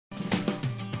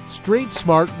Street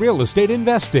Smart Real Estate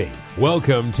Investing.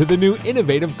 Welcome to the new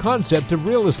innovative concept of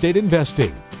real estate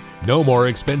investing. No more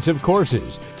expensive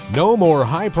courses. No more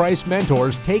high-priced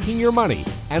mentors taking your money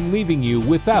and leaving you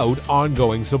without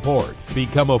ongoing support.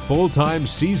 Become a full-time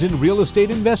seasoned real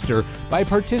estate investor by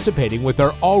participating with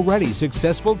our already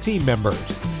successful team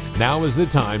members. Now is the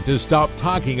time to stop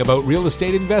talking about real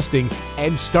estate investing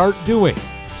and start doing.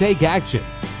 Take action.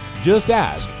 Just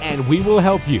ask and we will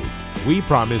help you. We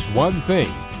promise one thing: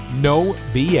 no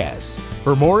BS.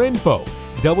 For more info,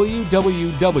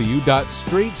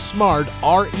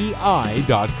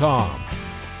 www.streetsmartrei.com.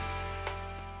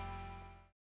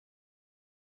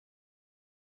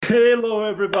 Hello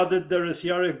everybody, there is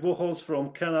Jarek Buchholz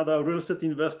from Canada Real Estate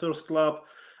Investors Club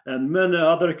and many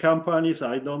other companies.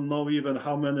 I don't know even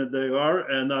how many there are,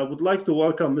 and I would like to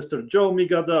welcome Mr. Joe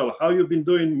Migadel. How you been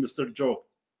doing, Mr. Joe?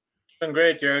 Been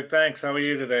great, Jarek. Thanks. How are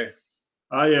you today?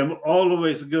 I am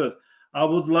always good. I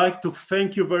would like to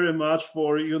thank you very much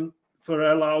for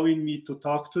allowing me to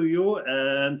talk to you,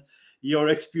 and your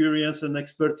experience and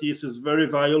expertise is very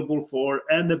valuable for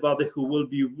anybody who will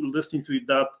be listening to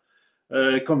that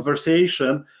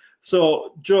conversation.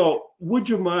 So, Joe, would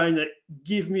you mind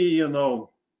give me,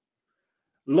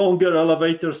 longer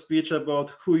elevator speech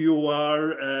about who you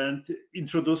are and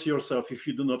introduce yourself, if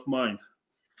you do not mind?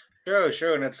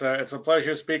 Sure, and it's a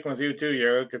pleasure speaking with you too,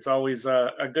 Jarek. It's always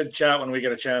a good chat when we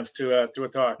get a chance to a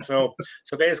talk. So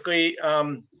basically,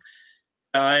 I'm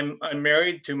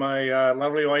married to my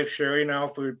lovely wife Sherry now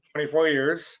for 24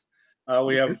 years.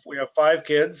 We have 5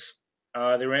 kids.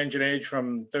 They range in age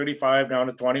from 35 down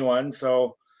to 21.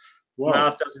 So Wow.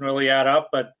 math doesn't really add up,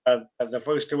 but the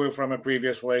first 2 were from a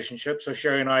previous relationship. So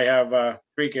Sherry and I have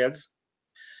 3 kids,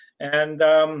 and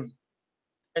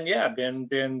yeah,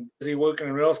 been busy working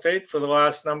in real estate for the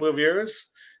last number of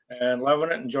years, and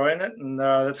loving it, enjoying it, and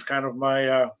that's kind of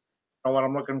my what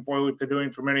I'm looking forward to doing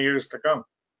for many years to come.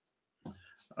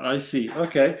 I see.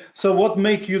 Okay. So what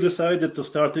made you decided to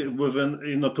start it within,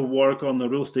 to work on the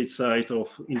real estate side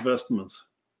of investments?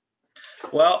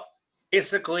 Well,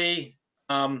 basically,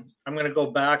 I'm going to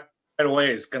go back quite a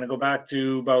ways. Going to go back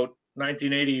to about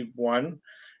 1981.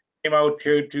 Came out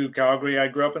here to Calgary. I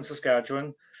grew up in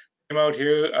Saskatchewan. Came out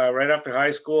here right after high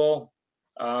school.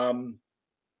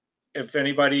 If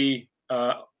anybody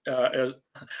is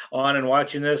on and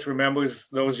watching this remembers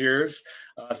those years,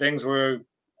 things were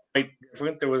quite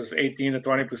different. There was 18 to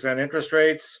 20% interest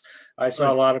rates. I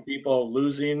saw a lot of people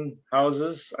losing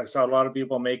houses. I saw a lot of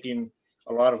people making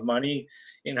a lot of money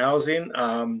in housing.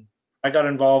 I got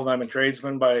involved. I'm a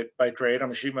tradesman by trade.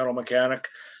 I'm a sheet metal mechanic.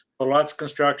 So lots of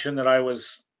construction that I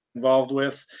was involved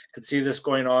with. Could see this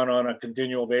going on a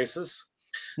continual basis.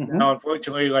 Mm-hmm. Now,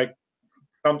 unfortunately, like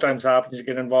sometimes happens, you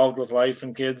get involved with life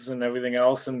and kids and everything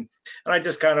else, and I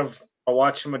just kind of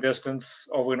watched from a distance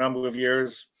over a number of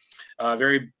years.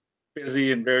 Very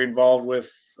busy and very involved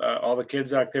with all the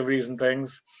kids' activities and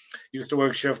things. Used to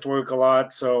work shift work a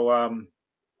lot. So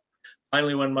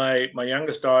finally, when my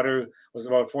youngest daughter was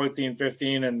about 14,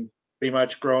 15, and pretty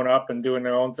much grown up and doing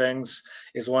their own things,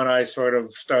 is when I sort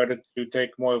of started to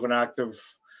take more of an active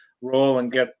role and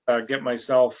get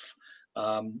myself,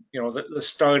 the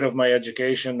start of my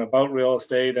education about real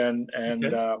estate and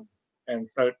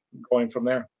start going from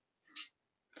there.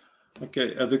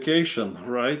 Okay, education,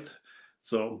 right?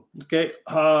 So, okay,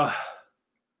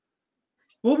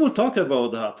 we will talk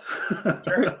about that.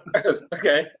 Sure.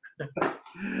 Okay.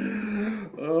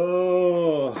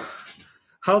 Oh,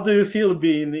 how do you feel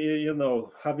being,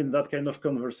 having that kind of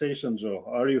conversation, Joe?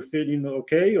 Are you feeling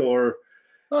okay, or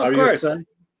of course,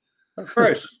 of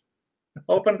course,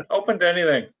 open to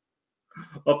anything.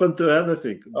 Open to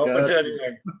anything. Open to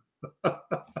anything.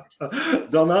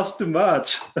 Don't ask too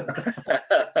much.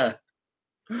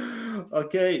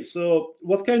 Okay, so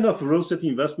what kind of real estate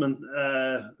investments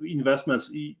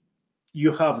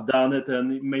you have done it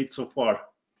and made so far?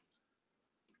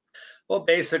 Well,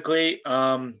 basically,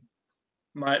 my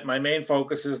main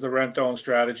focus is the rent-own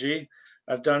strategy.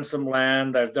 I've done some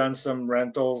land, I've done some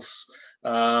rentals,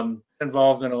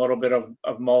 involved in a little bit of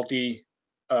multi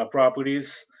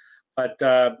properties, but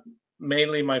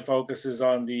mainly my focus is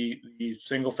on the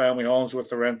single-family homes with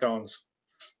the rent-owns.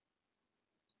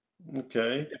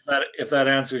 Okay. If that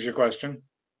answers your question.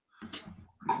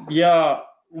 Yeah.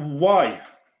 Why?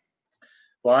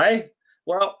 Why?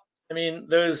 Well, I mean,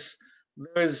 there's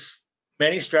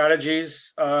many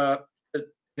strategies that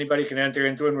anybody can enter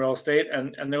into in real estate,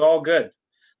 and they're all good.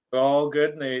 They're all good,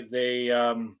 and they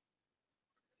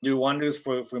do wonders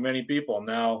for many people.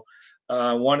 Now,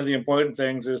 one of the important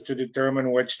things is to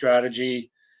determine which strategy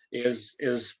is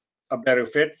a better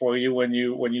fit for you when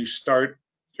you start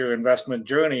your investment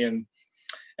journey. And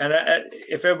And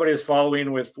if everybody's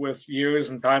following with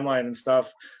years and timeline and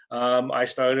stuff, I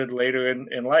started later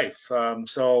in life.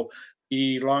 So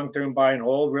the long-term buy and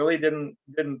hold really didn't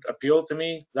appeal to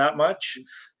me that much.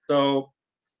 So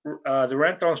the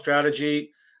rent-own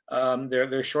strategy,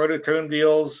 they're shorter term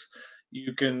deals.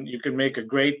 You can make a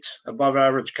great above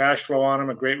average cash flow on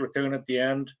them, a great return at the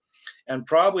end. And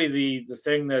probably the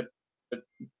thing that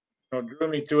drew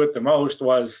me to it the most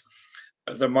was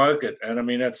the market. And I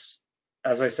mean, it's,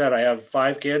 as I said, I have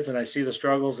 5 kids and I see the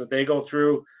struggles that they go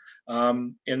through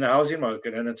in the housing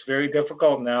market. And it's very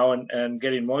difficult now and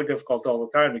getting more difficult all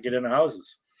the time to get into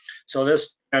houses. So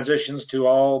this transitions to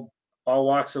all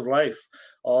walks of life,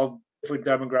 all different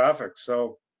demographics.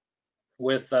 So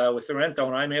with the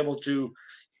rent-own, I'm able to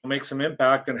make some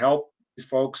impact and help these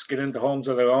folks get into homes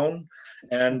of their own.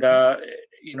 And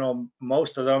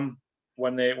most of them,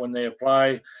 when they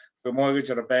apply for a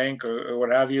mortgage at a bank or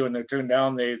what have you, and they're turned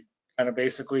down, they kind of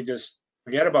basically just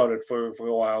forget about it for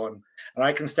a while. And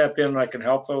I can step in and I can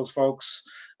help those folks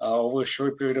over a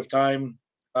short period of time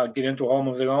get into a home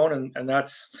of their own, and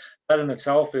that in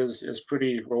itself is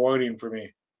pretty rewarding for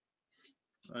me.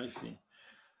 I see.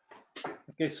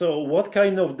 Okay, so what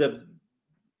kind of the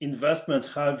investments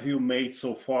have you made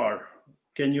so far?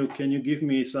 Can you give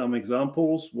me some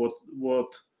examples?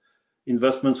 What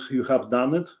investments you have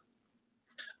done it?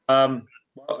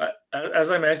 Well,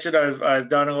 as I mentioned, I've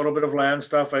done a little bit of land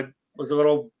stuff. I was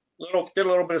did a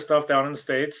little bit of stuff down in the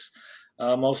States,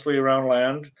 mostly around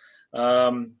land.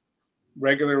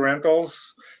 Regular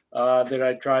rentals that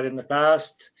I tried in the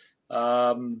past,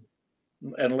 and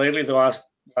lately the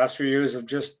last few years have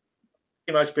just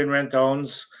pretty much been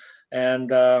rent-owns, and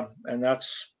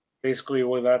that's basically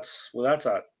where that's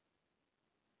at.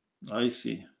 I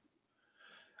see.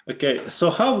 Okay,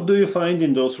 so how do you find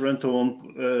in those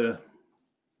rent-own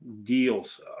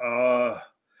deals?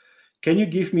 Can you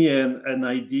give me an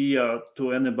idea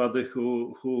to anybody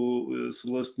who is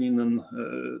listening in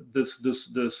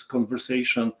this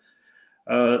conversation?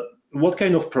 What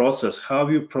kind of process? How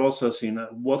you processing?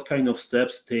 What kind of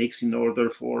steps takes in order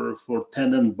for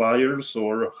tenant buyers,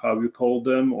 or how you call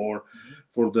them, or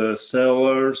for the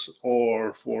sellers,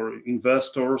 or for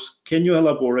investors? Can you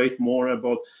elaborate more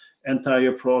about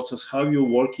entire process? How you're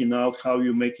working out? How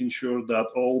you making sure that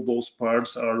all those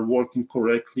parts are working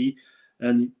correctly,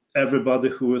 and everybody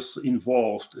who is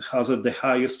involved has the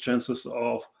highest chances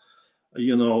of,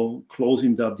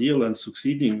 closing that deal and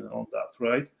succeeding on that,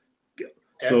 right?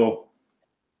 So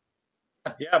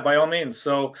yeah, by all means.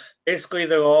 So basically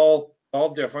they're all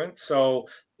different. So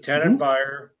tenant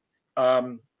buyer, I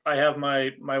have my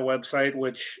website,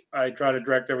 which I try to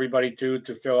direct everybody to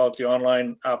fill out the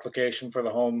online application for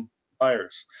the home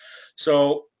buyers.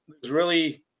 So there's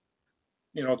really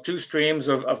 2 streams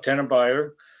of tenant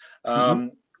buyer.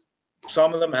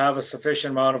 Some of them have a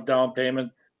sufficient amount of down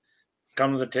payment,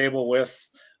 come to the table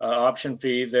with option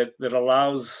fee that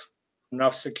allows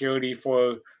enough security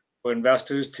for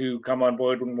investors to come on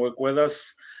board and work with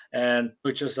us and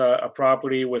purchase a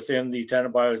property within the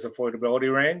tenant buyer's affordability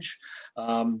range.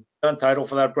 On title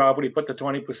for that property, put the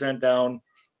 20% down.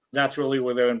 That's really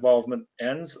where their involvement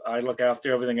ends. I look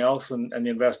after everything else, and the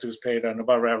investors paid an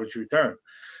above average return.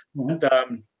 But,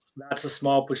 that's a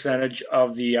small percentage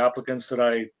of the applicants that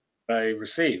I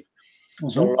receive.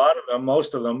 So a lot of them,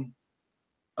 most of them,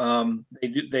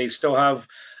 they still have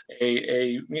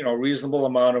a reasonable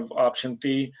amount of option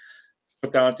fee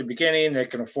put down at the beginning. They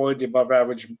can afford the above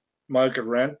average market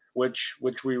rent, which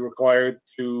we require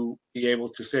to be able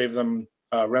to save them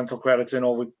rental credits in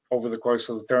over the course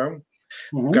of the term.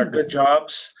 Got good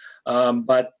jobs,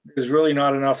 but there's really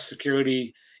not enough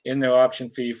security in their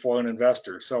option fee for an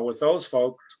investor. So with those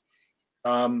folks,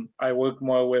 I work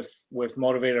more with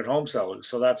motivated home sellers.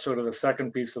 So that's sort of the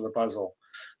second piece of the puzzle.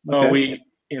 So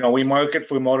we market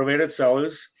for motivated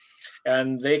sellers,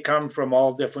 and they come from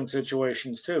all different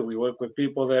situations too. We work with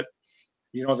people that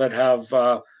that have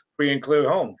free and clear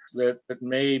homes that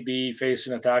may be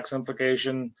facing a tax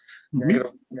implication,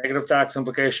 negative tax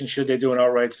implication should they do an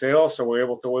outright sale. So we're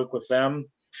able to work with them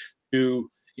to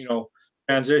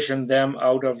transition them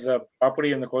out of the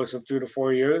property in the course of 2 to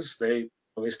 4 years. They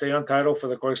stay on title for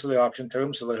the course of the option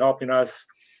term, so they're helping us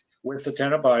with the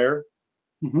tenant buyer,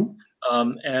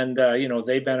 and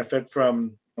they benefit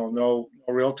from no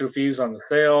realtor fees on the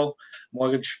sale,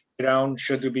 mortgage down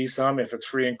should there be some. If it's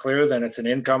free and clear, then it's an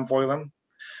income for them.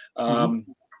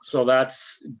 So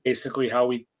that's basically how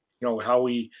we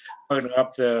partner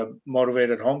up the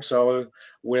motivated home seller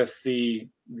with the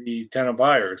tenant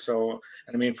buyer. So,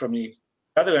 I mean, from the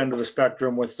other end of the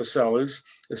spectrum with the sellers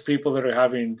is people that are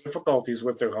having difficulties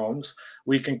with their homes.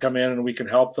 We can come in and we can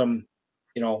help them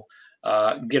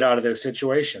get out of their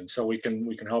situation. So we can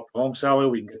help the home seller,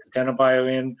 we can get the tenant buyer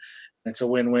in. It's a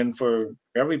win-win for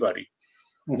everybody.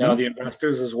 Now the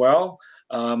investors as well.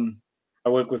 I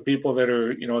work with people that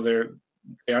are,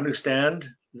 they understand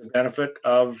the benefit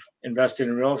of investing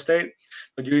in real estate,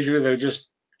 but usually they're just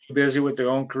too busy with their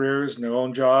own careers and their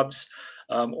own jobs,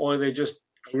 or they just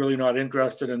are really not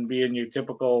interested in being your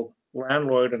typical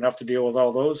landlord and have to deal with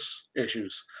all those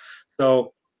issues.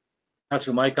 So that's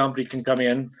where my company can come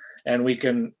in, and we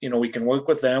can work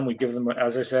with them. We give them,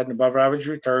 as I said, an above average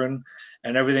return,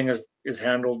 and everything is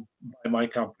handled by my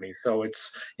company. So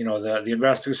it's, the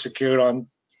investors secured on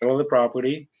the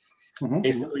property,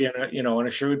 basically, an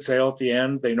assured sale at the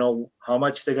end. They know how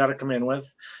much they got to come in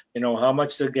with, they know how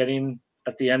much they're getting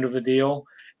at the end of the deal,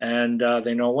 and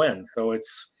they know when. So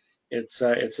it's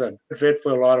a good fit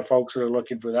for a lot of folks that are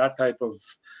looking for that type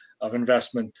of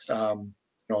investment,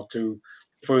 to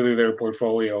further their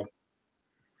portfolio.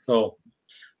 So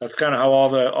that's kind of how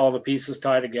all the pieces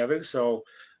tie together. So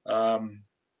I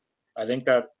think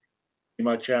that pretty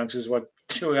much answers what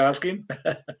you were asking.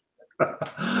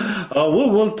 We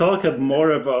will talk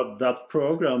more about that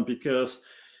program, because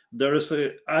there is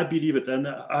I believe it, and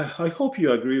I hope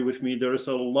you agree with me, there is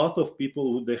a lot of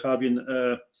people who they have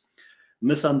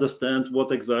misunderstand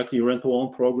what exactly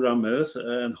rent-to-own program is,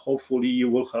 and hopefully you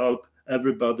will help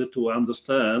everybody to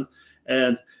understand.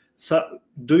 And so,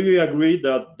 do you agree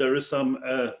that there is some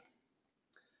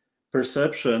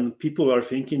perception, people are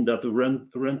thinking that the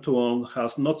rent-to-own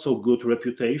has not so good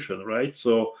reputation, right?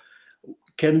 So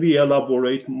can we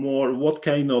elaborate more what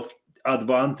kind of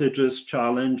advantages,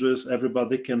 challenges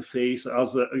everybody can face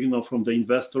as from the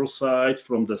investor side,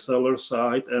 from the seller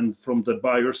side, and from the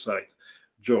buyer side,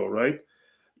 Joe, right?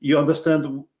 You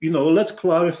understand, let's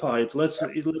clarify it. Let's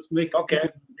make okay,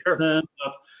 sure. Understand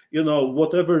that,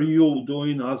 whatever you're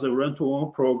doing as a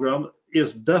rent-to-own program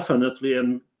is definitely,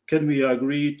 and can we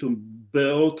agree to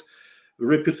build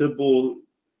reputable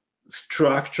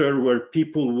structure where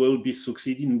people will be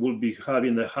succeeding, will be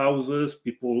having the houses,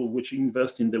 people which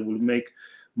invest in them will make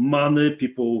money,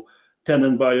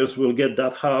 tenant buyers will get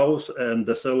that house, and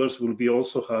the sellers will be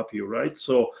also happy, right?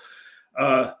 So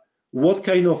what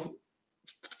kind of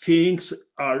things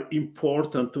are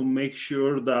important to make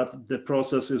sure that the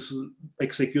process is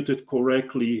executed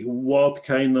correctly? What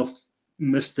kind of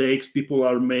mistakes people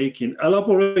are making?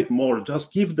 Elaborate more,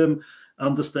 just give them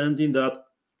understanding that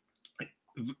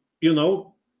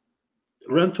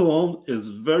rent-to-own is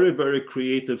very, very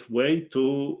creative way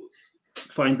to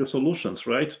find the solutions,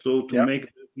 right? To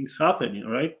make things happen,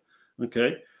 right?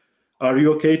 Okay. Are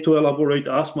you okay to elaborate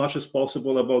as much as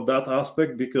possible about that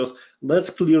aspect? Because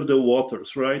let's clear the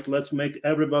waters, right? Let's make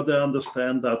everybody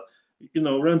understand that,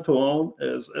 rent-to-own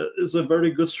is a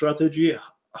very good strategy,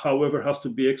 however, has to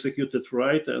be executed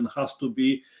right, and has to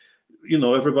be,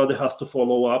 everybody has to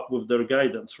follow up with their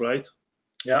guidance, right?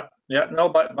 Yeah, no,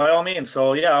 but by all means.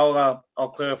 So yeah, I'll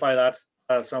clarify that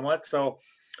somewhat. So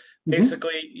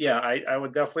basically, I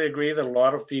would definitely agree that a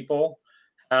lot of people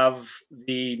have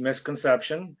the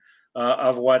misconception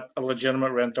of what a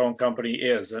legitimate rent-own company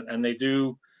is, and they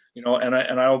do,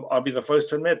 and I'll be the first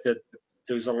to admit that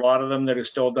there's a lot of them that are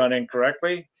still done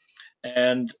incorrectly,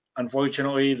 and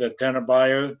unfortunately, the tenant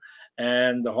buyer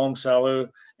and the home seller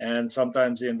and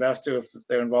sometimes the investor, if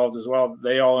they're involved as well,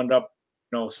 they all end up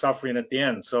suffering at the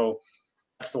end. So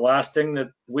that's the last thing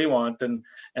that we want. And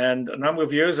a number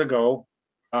of years ago,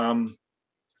 when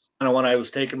I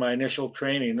was taking my initial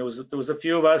training, there was a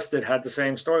few of us that had the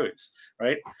same stories,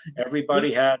 right?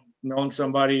 Everybody had known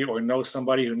somebody or knows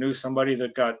somebody who knew somebody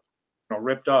that got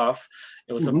ripped off.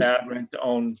 It was a bad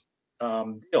rent-to-own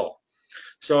deal.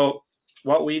 So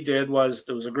what we did was,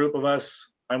 there was a group of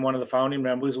us. I'm one of the founding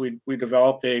members. We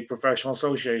developed a professional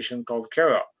association called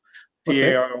CAROP.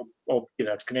 CAROP,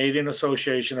 that's Canadian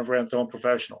Association of Rent-to-Own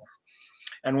Professionals.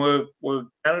 And we're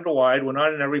Canada-wide. We're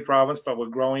not in every province, but we're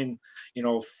growing,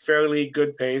 fairly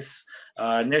good pace.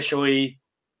 Initially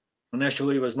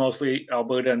it was mostly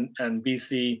Alberta and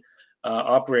BC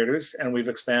operators, and we've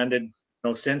expanded,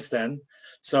 since then.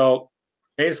 So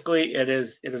basically, it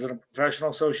is a professional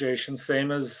association,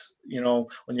 same as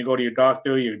when you go to your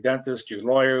doctor, your dentist, your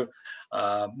lawyer,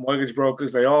 mortgage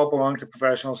brokers. They all belong to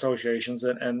professional associations,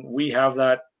 and we have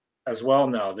that as well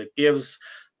now. That gives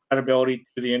credibility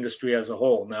to the industry as a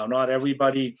whole. Now, not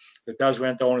everybody that does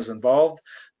rent-to-own is involved,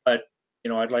 but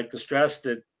I'd like to stress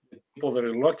that people that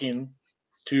are looking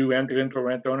to enter into a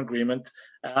rent-to-own agreement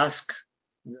ask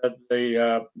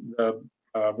the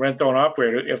rent-to-own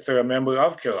operator if they're a member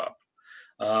of CAROP.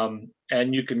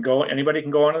 And you can go, anybody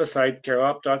can go onto the site,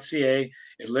 careop.ca.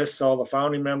 It lists all the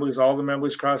founding members, all the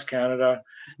members across Canada,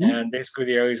 and basically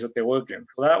the areas that they work in.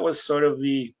 So that was sort of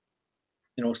the,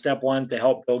 step one to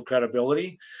help build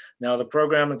credibility. Now the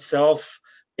program itself,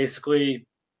 basically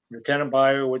the tenant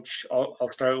buyer, which I'll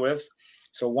start with.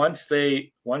 So once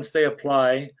they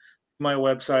apply my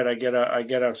website, I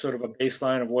get a sort of a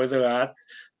baseline of where they're at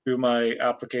through my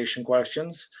application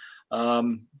questions.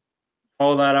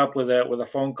 Follow that up with a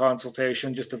phone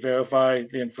consultation just to verify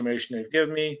the information they've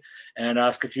given me, and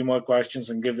ask a few more questions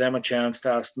and give them a chance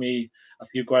to ask me a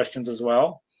few questions as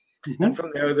well. And from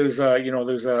there, there's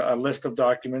a list of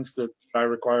documents that I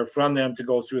require from them to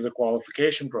go through the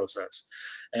qualification process.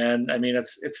 And I mean,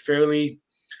 it's fairly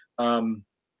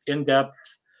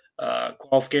in-depth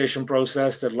qualification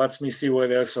process that lets me see where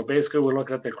they're. So basically, we look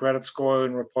at their credit score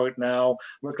and report now,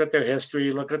 look at their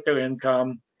history, look at their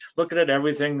income, looking at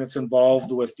everything that's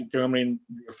involved with determining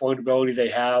the affordability they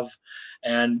have,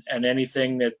 and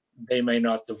anything that they may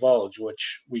not divulge,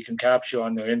 which we can capture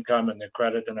on their income and their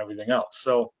credit and everything else.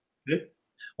 So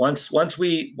once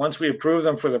we approve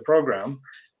them for the program,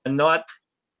 and not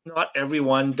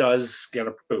everyone does get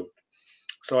approved.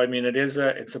 So I mean, it's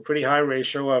a pretty high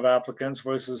ratio of applicants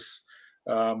versus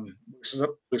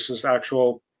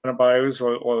actual tenant buyers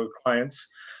or clients,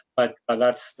 but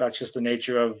that's just the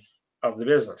nature of the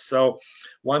business. So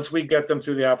once we get them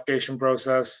through the application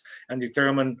process and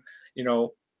determine,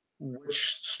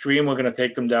 which stream we're going to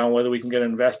take them down, whether we can get an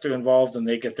investor involved and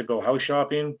they get to go house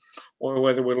shopping, or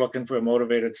whether we're looking for a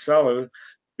motivated seller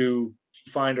to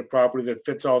find a property that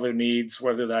fits all their needs,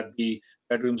 whether that be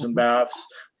bedrooms and baths,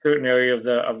 certain area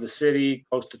of the city,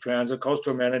 close to transit, close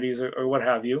to amenities, or what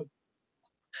have you.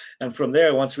 And from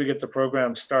there, once we get the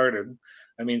program started,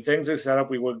 I mean, things are set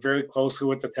up. We work very closely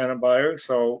with the tenant buyer.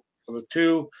 So the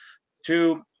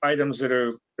two items that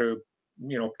are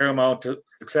paramount to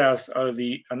success are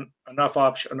the enough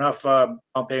down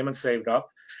payment saved up,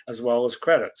 as well as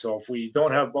credit. So if we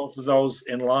don't have both of those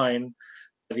in line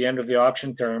at the end of the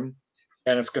option term,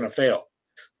 then it's going to fail.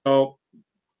 So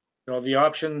the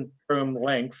option term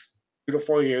length, 2 to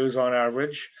 4 years on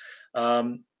average,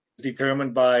 is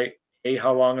determined by A,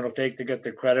 how long it'll take to get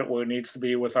the credit where it needs to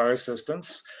be with our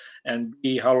assistance, and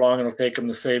B, how long it'll take them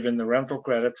to save in the rental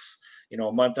credits,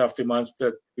 month after month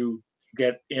to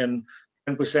get in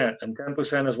 10%. And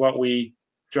 10% is what we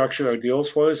structure our deals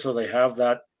for, so they have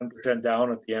that 10%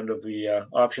 down at the end of the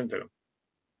option term.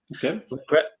 Okay.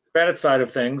 The credit side of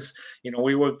things,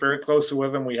 we work very closely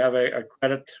with them. We have a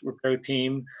credit repair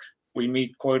team. We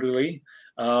meet quarterly,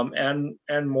 and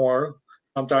more.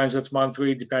 Sometimes it's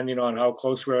monthly, depending on how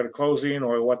close we are to closing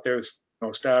or what their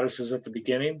status is at the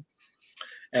beginning.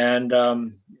 And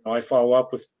I follow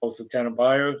up with both the tenant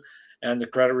buyer and the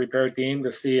credit repair team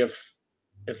to see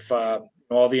if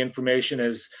all the information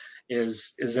is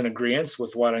in agreement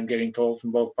with what I'm getting told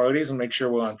from both parties, and make sure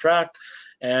we're on track,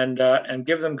 and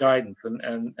give them guidance.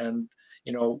 And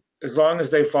as long as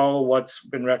they follow what's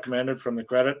been recommended from the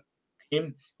credit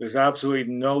team, there's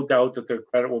absolutely no doubt that their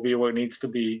credit will be where it needs to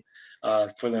be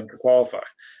for them to qualify.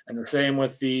 And the same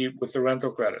with the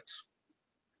rental credits.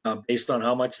 Based on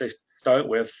how much they start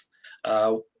with,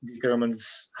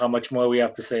 determines how much more we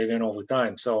have to save in over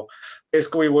time. So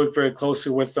basically, we work very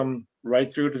closely with them right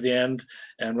through to the end,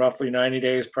 and roughly 90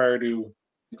 days prior to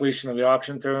completion of the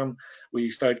option term, we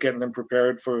start getting them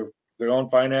prepared for their own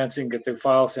financing, get their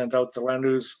file sent out to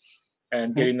lenders,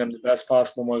 and getting them the best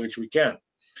possible mortgage we can.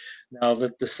 Now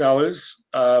that the sellers,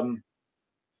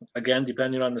 again,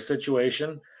 depending on the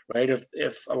situation, right?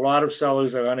 If a lot of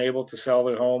sellers are unable to sell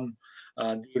their home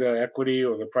due to equity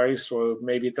or the price, or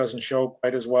maybe it doesn't show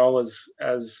quite as well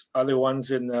as other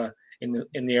ones in the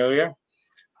area,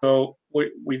 so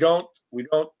we don't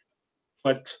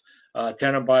put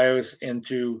tenant buyers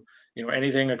into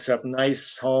anything except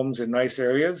nice homes in nice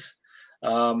areas.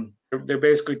 They're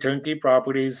basically turnkey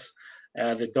properties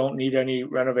that don't need any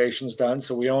renovations done.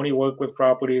 So we only work with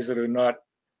properties that are not,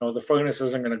 the furnace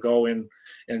isn't going to go in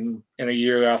a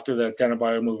year after the tenant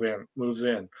buyer moves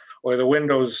in, or the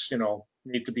windows,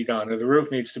 need to be done, or the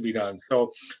roof needs to be done.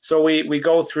 So we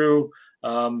go through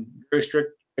very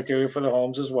strict criteria for the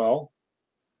homes as well.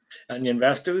 And the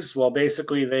investors, well,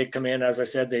 basically they come in, as I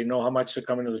said, they know how much they're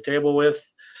coming to the table with,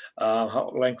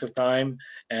 length of time,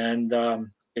 and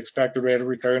expected rate of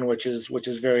return, which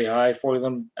is very high for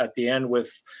them at the end,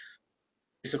 with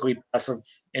basically passive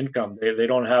income. They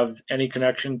don't have any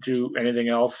connection to anything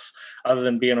else other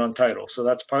than being on title. So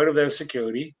that's part of their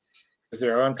security, because they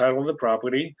are on title of the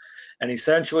property, and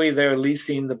essentially they're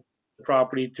leasing the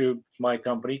property to my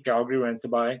company, Calgary Rent to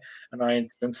Buy, and I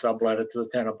intend sublet it to the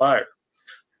tenant buyer.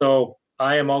 So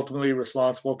I am ultimately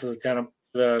responsible to the tenant,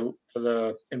 to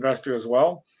the investor as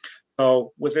well.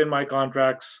 So within my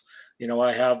contracts,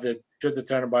 I have that should the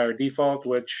tenant buyer default,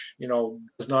 which,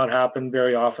 does not happen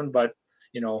very often, but,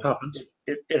 Happens.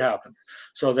 it happens.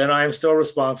 So then I am still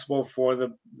responsible for the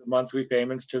monthly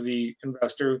payments to the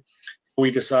investor.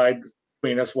 We decide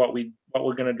between us what we're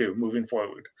going to do moving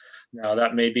forward. Now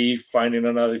that may be finding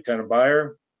another tenant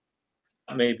buyer.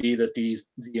 It may be that the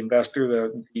investor,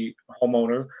 the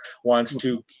homeowner, wants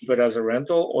to keep it as a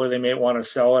rental, or they may want to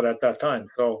sell it at that time.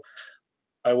 So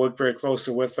I work very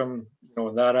closely with them,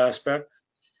 in that aspect.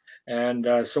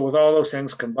 And so with all those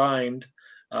things combined,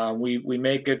 we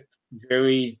make it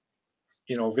very,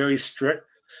 very strict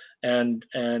and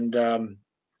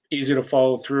easy to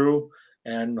follow through,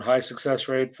 and high success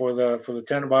rate for the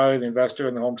tenant buyer, the investor,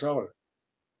 and the home seller.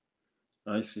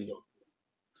 I see.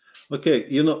 Okay,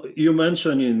 you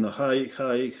mentioned in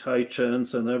high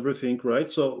chance and everything, right?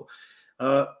 So,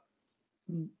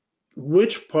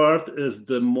 which part is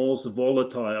the most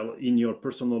volatile in your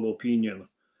personal opinion,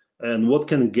 and what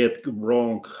can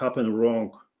happen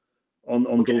wrong on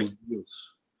Okay. those deals?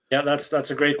 Yeah,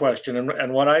 that's a great question.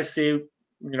 And what I see,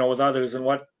 with others, and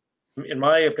what, in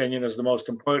my opinion, is the most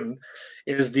important,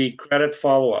 is the credit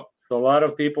follow-up. So a lot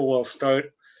of people will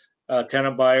start a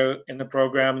tenant buyer in the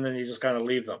program, and then you just kind of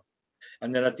leave them.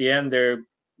 And then at the end, the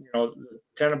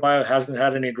tenant buyer hasn't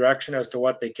had any direction as to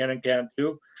what they can and can't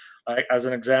do. As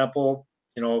an example,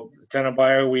 the tenant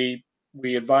buyer, we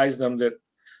advise them that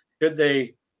should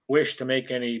they wish to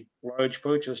make any large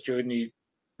purchase during the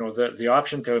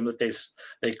option term, that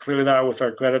they clear that with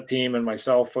our credit team and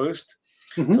myself first.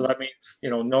 Mhm. So that means,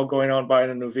 no going out and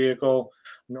buying a new vehicle,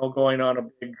 no going on a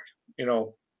big,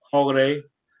 holiday.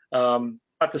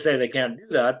 Not to say they can't do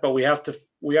that, but we have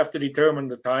to determine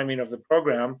the timing of the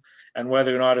program and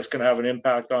whether or not it's going to have an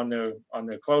impact on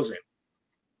their closing.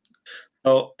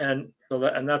 So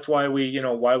that's why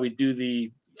we do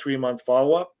the 3-month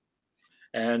follow-up.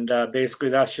 And basically,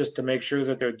 that's just to make sure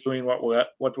that they're doing what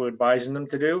we're advising them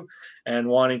to do, and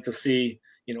wanting to see,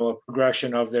 a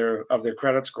progression of their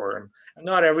credit score. And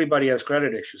not everybody has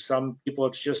credit issues. Some people,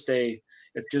 it's just a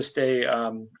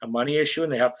money issue,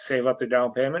 and they have to save up their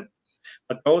down payment.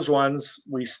 But those ones,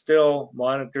 we still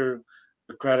monitor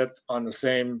the credit on the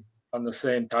same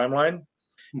timeline,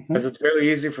 because it's very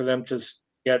easy for them to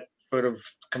get sort of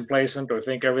complacent or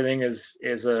think everything is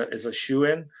a shoe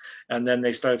in, and then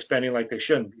they start spending like they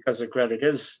shouldn't, because their credit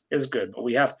is good. But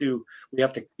we have to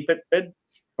keep it good,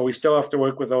 but we still have to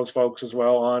work with those folks as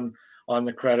well on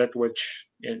the credit, which,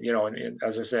 and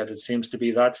as I said, it seems to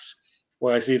be that's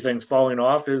where I see things falling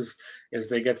off, is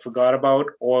they get forgot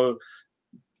about, or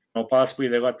possibly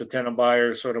they let the tenant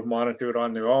buyer sort of monitor it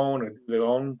on their own, or do their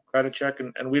own credit check,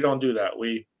 and we don't do that.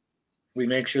 We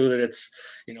make sure that it's,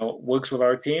 works with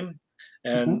our team,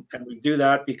 and we do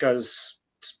that because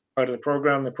it's part of the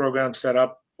program. The program's set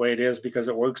up the way it is because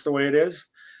it works the way it is.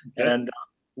 Okay. And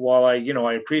while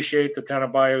I appreciate the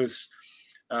tenant buyers,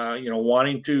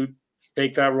 wanting to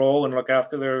take that role and look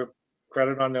after their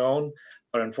credit on their own,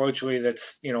 but unfortunately,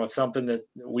 that's, it's something that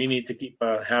we need to keep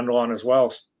a handle on as well,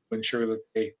 to ensure that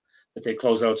they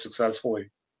close out successfully.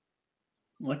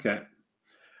 Okay.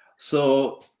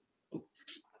 So,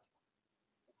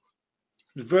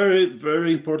 very,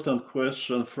 very important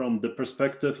question from the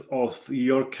perspective of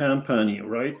your company,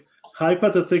 right?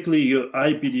 Hypothetically,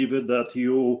 I believe that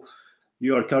you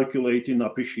are calculating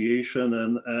appreciation,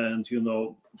 and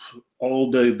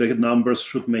all the numbers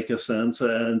should make a sense,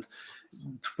 and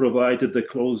provided the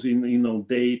closing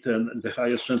date and the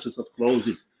highest chances of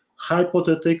closing.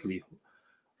 Hypothetically,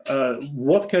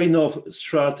 what kind of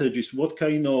strategies, what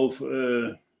kind of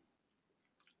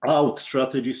out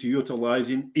strategies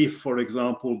utilizing if, for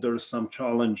example, there are some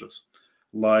challenges,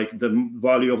 like the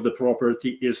value of the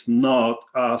property is not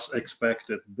as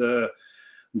expected, the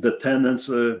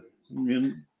tenants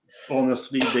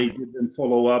honestly they didn't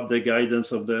follow up the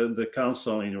guidance of the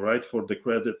counseling, right, for the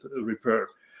credit repair.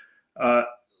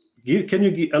 Can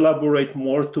you elaborate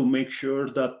more to make sure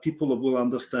that people will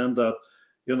understand that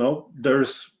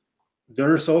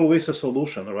there's always a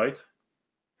solution, right?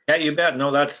 Yeah, you bet.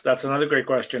 No, that's another great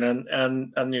question.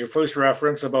 And your first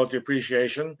reference about the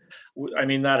appreciation, I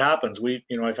mean, that happens.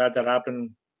 I've had that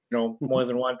happen, more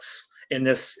than once in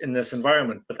this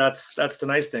environment. But that's the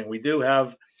nice thing. We do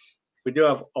have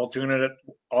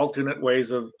alternate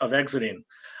ways of exiting.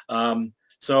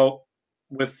 So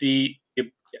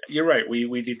you're right.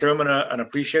 We determine an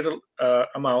appreciated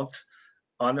amount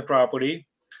on the property,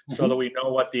 so that we know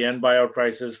what the end buyout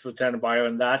price is for the tenant buyer,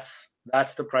 and that's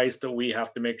the price that we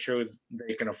have to make sure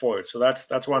they can afford. So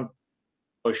that's one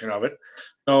portion of it.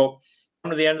 So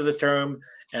come to the end of the term,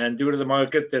 and due to the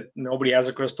market that nobody has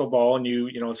a crystal ball, and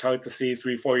it's hard to see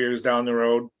 3-4 years down the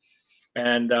road.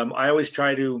 And I always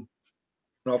try to,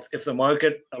 if the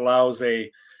market allows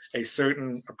a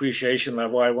certain appreciation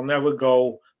level, I will never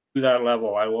go to that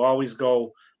level. I will always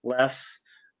go less,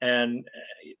 and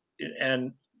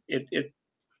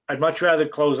I'd much rather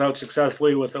close out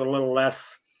successfully with a little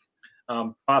less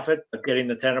profit, but getting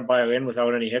the tenant buyer in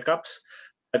without any hiccups.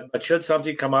 But should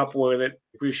something come up where the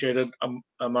appreciated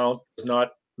amount does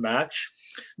not match,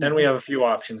 then we have a few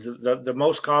options. The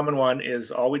most common one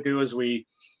is all we do is we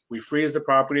freeze the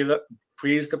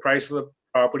price of the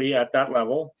property at that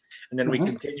level, and then we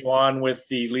continue on with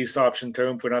the lease option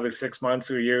term for another 6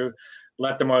 months or a year,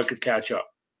 let the market catch up.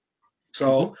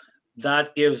 So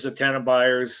that gives the tenant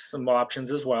buyers some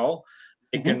options as well.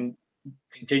 They can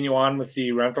continue on with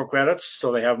the rental credits,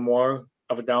 so they have more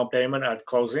of a down payment at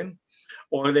closing,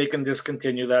 or they can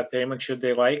discontinue that payment should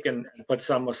they like, and put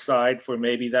some aside for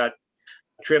maybe that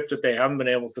trip that they haven't been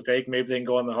able to take. Maybe they can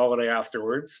go on the holiday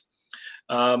afterwards.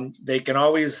 They can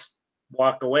always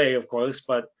walk away, of course,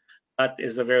 but that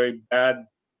is a very bad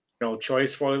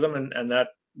choice for them, and that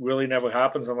really never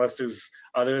happens unless there's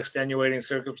other extenuating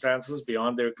circumstances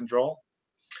beyond their control.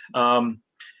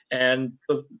 And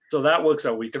so that works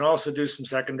out. We can also do some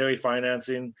secondary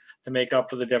financing to make up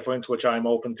for the difference, which I'm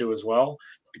open to as well,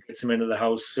 to get them into the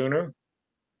house sooner.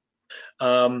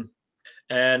 The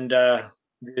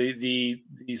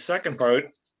second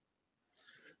part,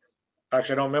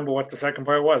 actually, I don't remember what the second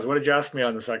part was. What did you ask me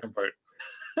on the second part?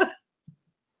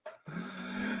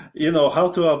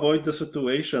 How to avoid the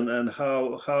situation and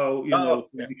how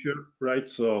make sure, right?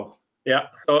 So yeah.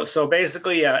 So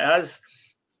basically, yeah, as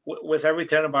with every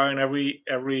tenant buyer and every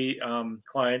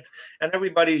client, and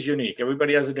everybody's unique.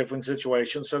 Everybody has a different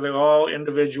situation, so they're all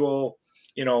individual,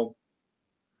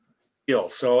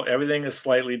 deals. So everything is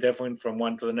slightly different from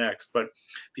one to the next. But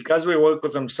because we work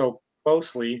with them so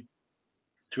closely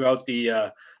throughout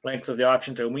the length of the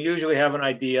option term, we usually have an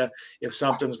idea if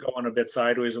something's going a bit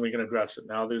sideways, and we can address it.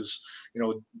 Now there's,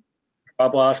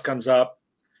 job loss comes up,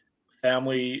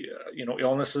 family,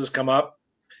 illnesses come up,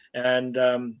 and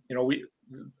we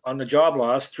on the job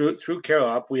loss through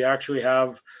CareOp, we actually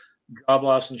have job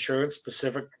loss insurance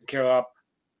specific to CareOp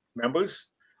members,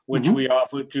 which we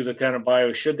offer to the tenant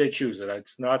buyer should they choose it.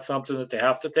 It's not something that they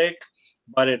have to take,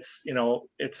 but it's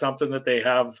something that they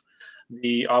have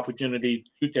the opportunity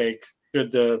to take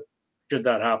should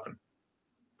that happen.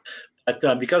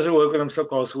 But because we work with them so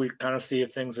closely, we kind of see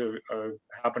if things are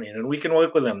happening, and we can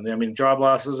work with them. I mean, job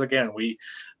losses, again,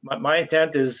 my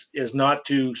intent is not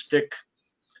to stick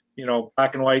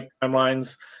black and white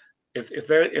timelines. If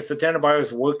the tenant buyer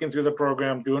is working through the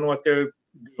program, doing what they're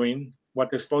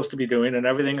supposed to be doing, and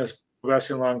everything is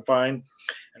progressing along fine,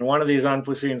 and one of these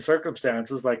unforeseen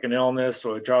circumstances like an illness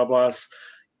or a job loss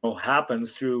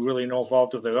happens through really no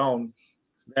fault of their own,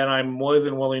 then I'm more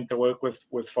than willing to work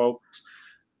with folks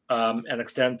and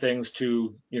extend things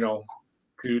to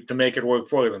make it work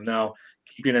for them. Now,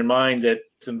 keeping in mind that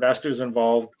it's investors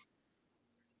involved,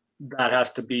 that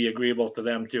has to be agreeable to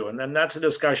them too. And then that's a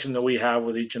discussion that we have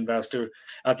with each investor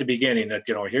at the beginning, that,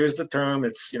 here's the term,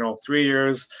 it's, 3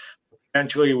 years,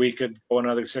 potentially we could go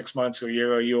another 6 months or a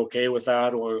year. Are you okay with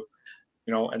that? Or,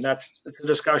 and that's a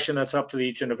discussion that's up to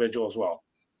each individual as well.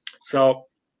 So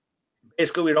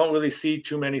basically we don't really see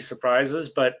too many surprises,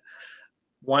 but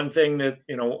one thing that,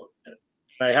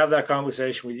 I have that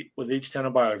conversation with each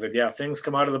tenant buyer that, yeah, things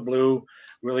come out of the blue,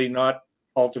 really not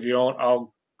fault of your own.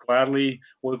 I'll gladly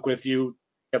work with you,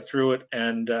 get through it,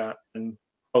 and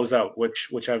close out,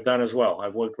 which I've done as well.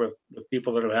 I've worked with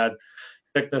people that have had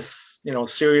sickness,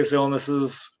 serious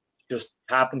illnesses just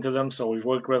happened to them. So we've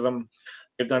worked with them.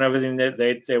 They've done everything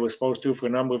that they were supposed to for a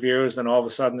number of years. And all of a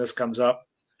sudden this comes up.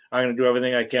 I'm going to do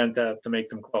everything I can to make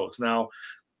them close. Now,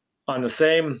 on the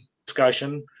same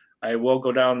discussion, I will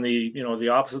go down the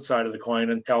opposite side of the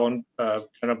coin and tell them,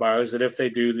 tenant buyers, that if they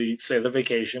do the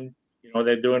vacation,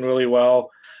 they're doing really well,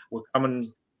 we're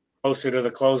coming closer to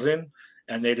the closing,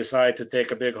 and they decide to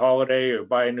take a big holiday or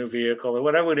buy a new vehicle or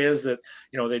whatever it is that,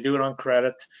 they do it on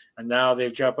credit, and now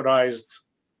they've jeopardized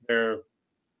their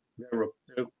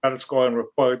credit score and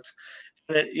report.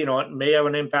 And it may have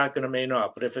an impact and it may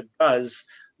not, but if it does,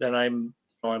 then I'm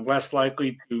less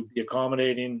likely to be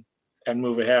accommodating and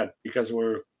move ahead, because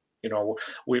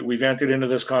we've entered into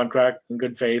this contract in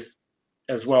good faith,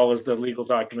 as well as the legal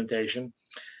documentation.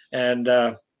 And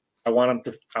I want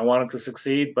them to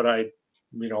succeed, but I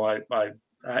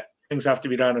things have to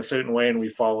be done a certain way, and we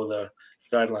follow the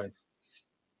guidelines.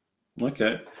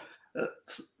 Okay,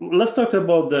 let's talk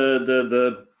about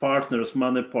the partners,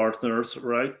 money partners,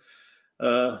 right?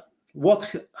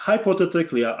 what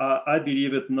hypothetically, I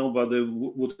believe that nobody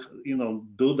would,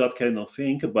 do that kind of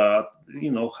thing, but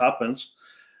happens.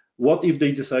 What if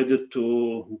they decided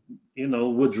to,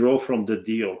 withdraw from the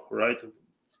deal, right?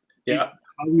 Yeah.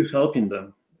 How are you helping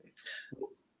them?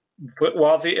 But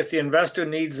well, if the investor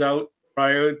needs out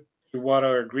prior to what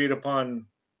our agreed upon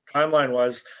timeline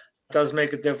was, it does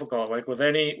make it difficult. Like with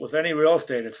any real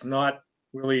estate, it's not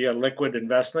really a liquid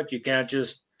investment. You can't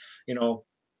just, you know,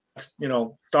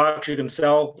 stocks you can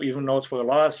sell even though it's for a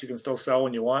loss. You can still sell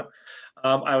when you want.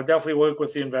 I would definitely work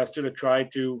with the investor to try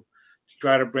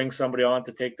to bring somebody on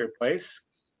to take their place.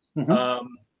 Mhm.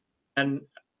 And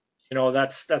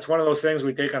that's one of those things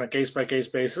we take on a case by case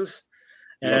basis,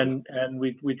 Love it. and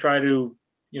we try to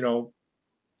you know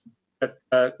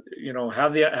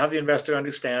have the investor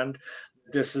understand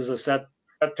this is a set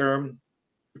term,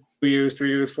 2 years, 3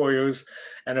 years, 4 years,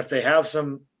 and if they have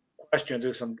some questions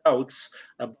or some doubts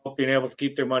about being able to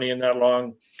keep their money in that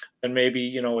long, then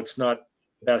maybe it's not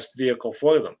the best vehicle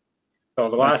for them. So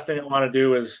the Nice. last thing I want to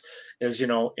do is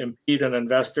impede an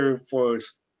investor for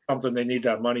something they need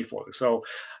that money for. So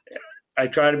I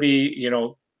try to be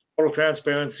total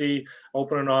transparency,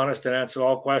 open and honest, and answer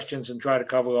all questions and try to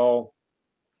cover all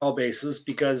bases,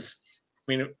 because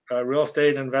I mean real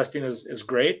estate investing is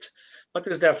great, but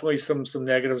there's definitely some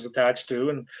negatives attached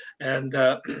to, and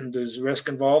there's risk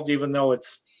involved, even though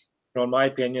it's in my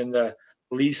opinion the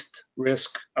least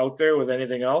risk out there with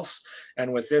anything else.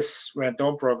 And with this rent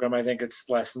own program, I think it's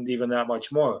lessened even that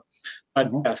much more.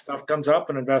 But Mhm. yeah, stuff comes up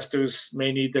and investors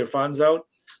may need their funds out,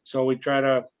 so we try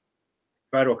to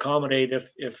accommodate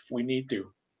if we need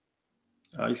to.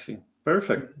 I see.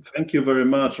 Perfect. Thank you very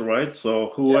much. Right. So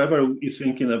Yeah. whoever is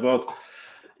thinking about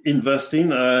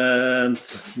investing and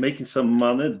making some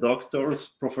money, doctors,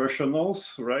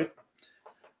 professionals, right?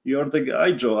 You're the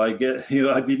guy, Joe. I get you.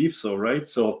 I believe so, right?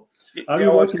 So, are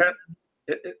you It's working?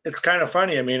 kind of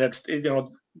funny. I mean, it's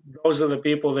those are the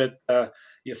people that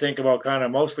you think about kind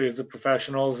of mostly as the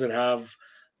professionals that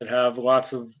have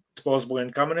lots of disposable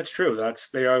income, and it's true.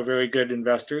 They are very good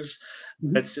investors.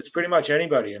 Mhm. It's pretty much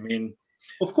anybody. I mean,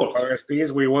 Of course.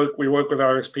 RSPs, we work with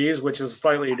RSPs, which is a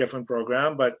slightly different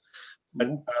program, but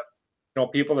Mhm.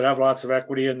 people that have lots of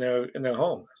equity in their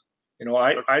home.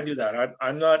 I do that.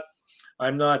 I'm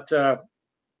not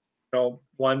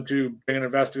one to bring an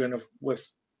investor in with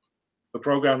the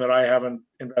program that I haven't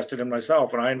invested in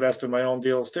myself, and I invest in my own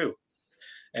deals too.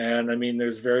 And I mean,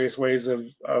 there's various ways of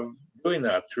doing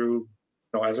that through,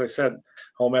 as I said,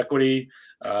 home equity,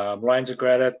 lines of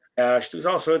credit, cash. There's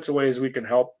all sorts of ways we can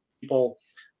help people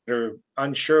that are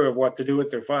unsure of what to do with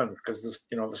their funds, because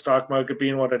the stock market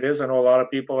being what it is, I know a lot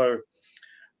of people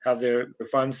have their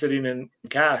funds sitting in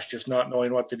cash, just not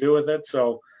knowing what to do with it.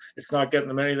 So it's not getting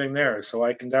them anything there. So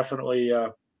I can definitely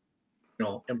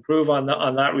improve on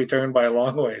that return by a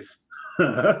long ways.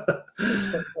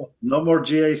 No more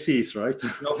GICs, right?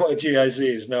 No more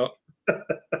GICs, no.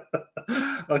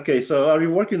 Okay, so are you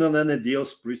working on any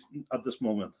deals at this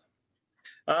moment?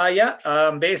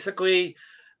 Yeah. Basically,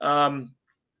 um,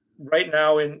 right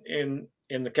now in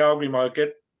the Calgary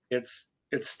market, it's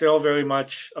still very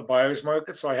much a buyer's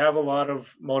market. So I have a lot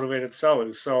of motivated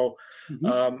sellers. So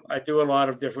Mhm. I do a lot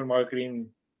of different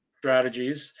marketing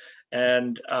strategies,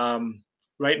 and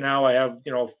right now I have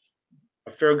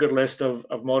a fair good list of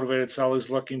motivated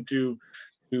sellers looking to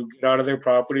get out of their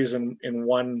properties in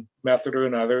one method or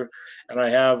another. And I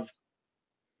have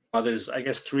others, I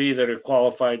guess, three that are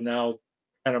qualified now,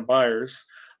 tenant buyers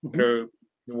that Mhm. are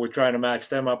we're trying to match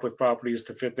them up with properties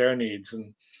to fit their needs.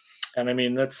 And I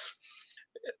mean, that's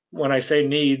when I say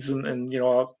needs, and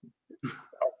I'll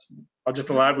just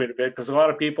elaborate a bit, because a lot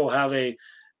of people have a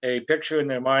picture in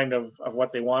their mind of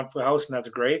what they want for the house, and that's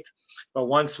great. But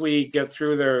once we get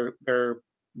through their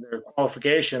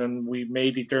qualification, and we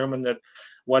may determine that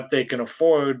what they can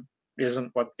afford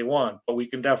isn't what they want, but we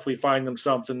can definitely find them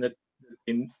something that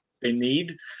they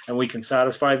need, and we can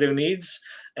satisfy their needs.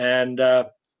 And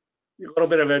a little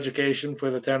bit of education for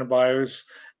the tenant buyers,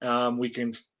 we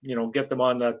can get them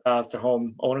on that path to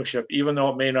home ownership, even though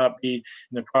it may not be in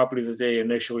the property that they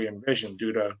initially envisioned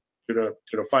due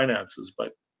to finances.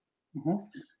 But Mhm.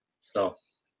 so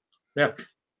yeah.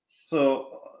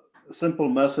 So, simple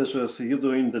message is you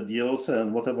doing the deals,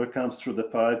 and whatever comes through the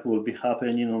pipe will be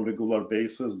happening on regular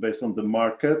basis based on the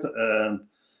market, and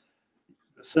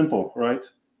simple, right?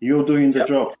 You're doing the Yeah.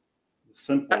 job.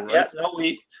 Simple, Yeah, right? no,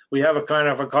 we have a kind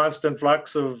of a constant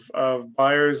flux of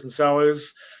buyers and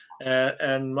sellers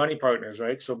and money partners,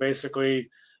 right? So basically,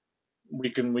 we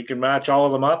can match all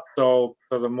of them up. So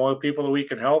the more people that we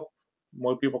can help,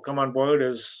 more people come on board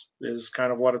is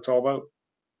kind of what it's all about.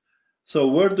 So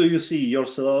where do you see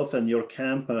yourself and your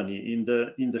company in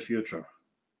the future?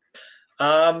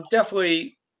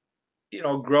 Definitely,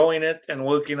 growing it and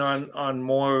working on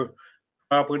more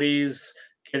properties,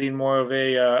 getting more of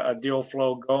a deal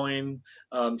flow going.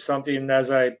 Something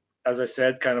as I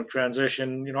said, kind of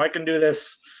transition. I can do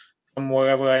this from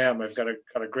wherever I am. I've got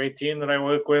a great team that I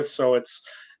work with, so it's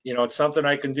something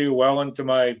I can do well into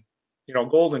my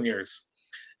golden years.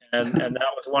 And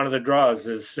that was one of the draws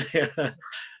is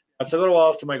it's a little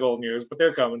off to my golden years, but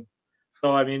they're coming.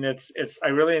 So I mean, it's I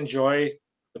really enjoy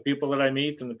the people that I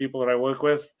meet and the people that I work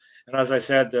with. And as I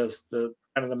said, the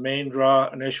kind of the main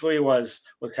draw initially was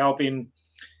helping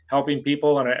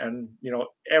people and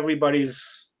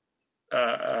everybody's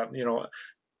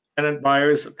tenant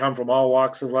buyers come from all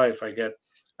walks of life. I get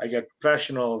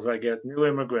professionals, I get new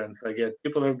immigrants, I get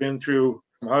people that have been through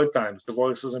some hard times,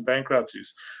 divorces and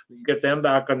bankruptcies. We get them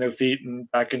back on their feet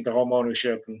and back into home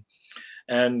ownership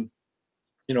and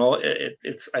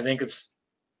it's I think it's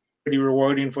pretty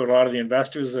rewarding for a lot of the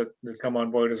investors that come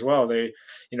on board as well. They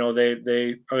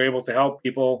are able to help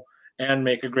people and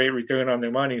make a great return on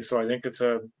their money. So I think it's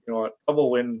a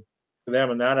double win for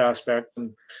them in that aspect.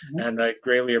 And I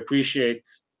greatly appreciate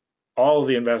all of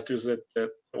the investors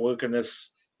that work in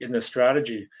this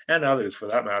strategy and others for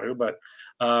that matter. But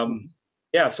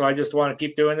yeah, so I just want to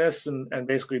keep doing this and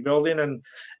basically building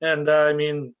and I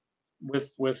mean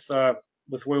with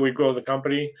where we grow the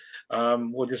company,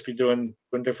 we'll just be doing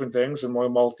different things and more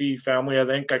multi-family. I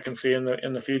think I can see in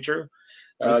the future,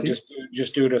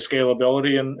 just due to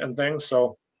scalability and things.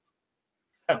 So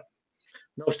yeah,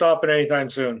 no stopping anytime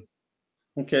soon.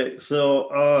 Okay,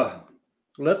 so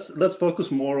let's focus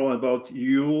more on about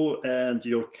you and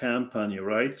your company,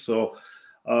 right? So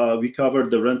we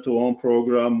covered the rent-to-own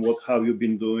program. What have you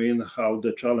been doing? How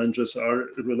the challenges are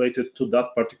related to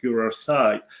that particular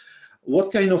side.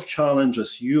 What kind of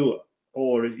challenges you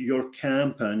or your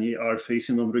company are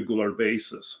facing on a regular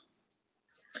basis?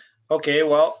 Okay,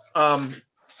 well,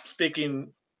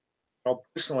 speaking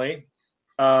personally,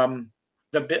 I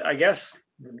guess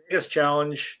the biggest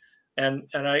challenge, and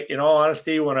I, in all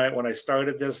honesty, when I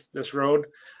started this road,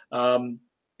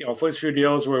 first few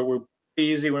deals were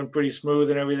easy, went pretty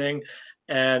smooth and everything,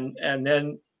 and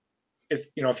then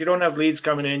if you don't have leads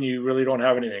coming in, you really don't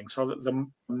have anything. So the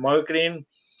marketing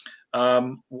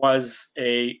was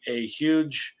a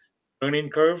huge learning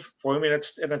curve for me, and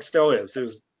it still is.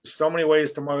 There's so many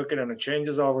ways to market, and it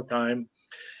changes all the time.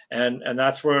 And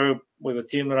that's where with the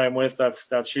team that I'm with,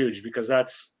 that's huge because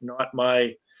that's not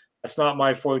my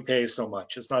forte so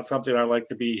much. It's not something I like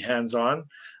to be hands-on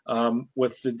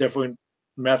with the different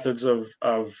methods of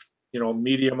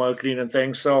media marketing and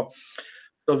things. So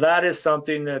that is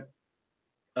something that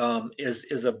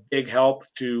is a big help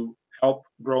to help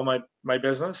grow my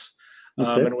business.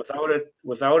 Okay. And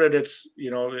without it, it's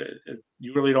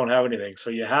you really don't have anything. So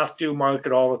you have to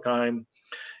market all the time.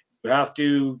 You have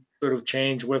to sort of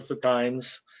change with the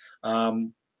times,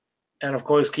 and of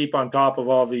course keep on top of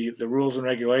all the rules and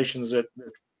regulations that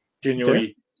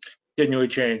continually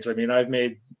change. I mean, I've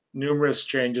made numerous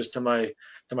changes to my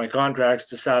contracts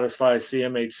to satisfy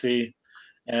CMHC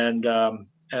and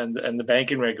the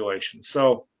banking regulations.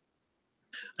 So,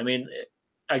 I mean,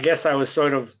 I guess I was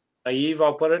sort of naive,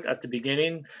 I'll put it, at the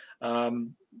beginning.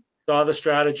 Saw the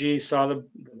strategy, saw the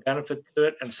benefit to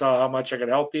it, and saw how much I could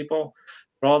help people.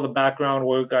 But all the background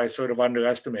work I sort of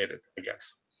underestimated, I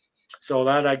guess. So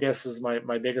that, I guess, is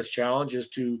my biggest challenge is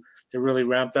to really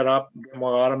ramp that up, get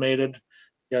more automated,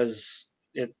 because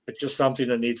it's just something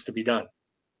that needs to be done.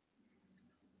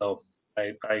 So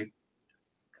I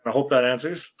hope that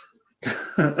answers.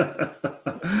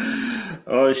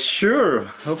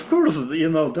 Sure, of course,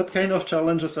 that kind of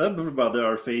challenges everybody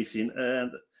are facing.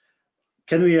 And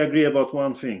can we agree about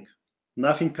one thing?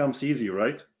 Nothing comes easy,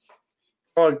 right?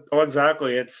 Oh,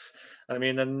 exactly. I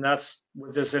mean, and that's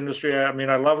with this industry. I mean,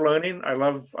 I love learning. I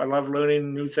love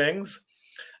learning new things.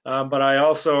 But I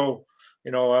also,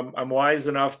 I'm wise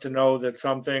enough to know that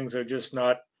some things are just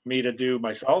not me to do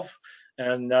myself.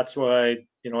 And that's why I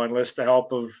enlist the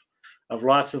help of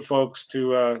lots of folks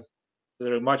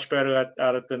that are much better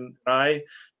at it than I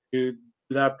to do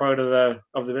that part of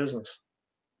the business.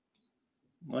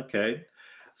 Okay.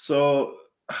 So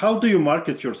how do you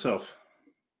market yourself?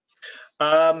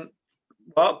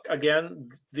 Well, again,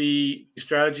 the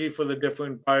strategy for the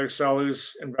different buyers,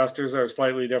 sellers, investors are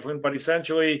slightly different, but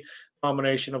essentially a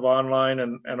combination of online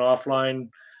and offline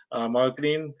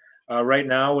marketing. Right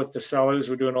now with the sellers,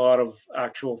 we're doing a lot of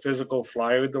actual physical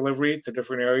flyer delivery to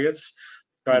different areas,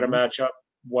 try to match up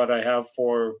what I have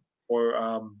for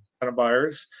kind of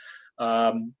buyers.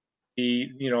 Kind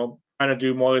of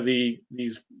do more of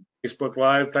these Facebook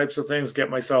Live types of things, get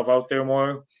myself out there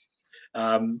more.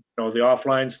 The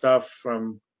offline stuff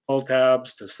from pull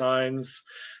tabs to signs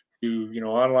to,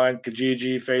 online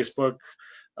Kijiji, Facebook.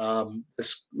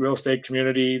 This real estate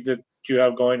community that you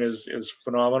have going is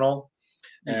phenomenal.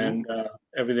 And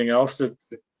everything else that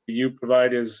you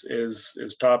provide is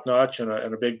top notch and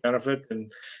a big benefit,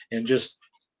 and just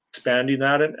expanding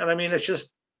that. And I mean, it's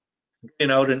just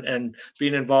getting out and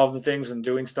being involved in things and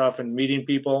doing stuff and meeting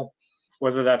people,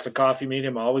 whether that's a coffee meeting.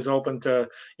 I'm always open to,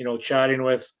 chatting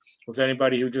with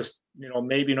anybody who just,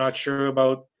 maybe not sure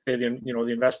about the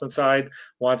investment side,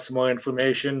 wants some more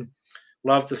information.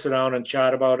 Love to sit down and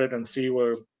chat about it and see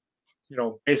where,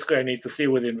 basically I need to see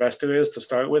where the investor is to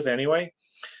start with anyway,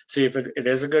 see if it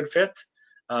is a good fit.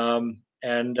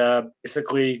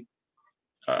 Basically,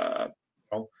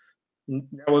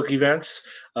 network events,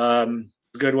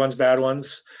 good ones, bad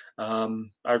ones.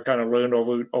 I've kind of learned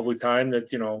over time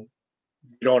that, you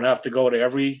don't have to go to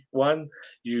every one.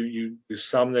 There's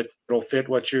some that will fit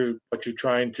what you're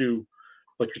trying to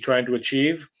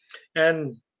achieve,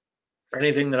 and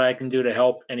anything that I can do to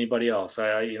help anybody else.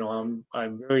 I'm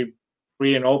very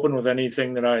free and open with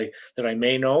anything that I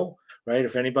may know. Right?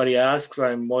 If anybody asks,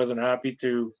 I'm more than happy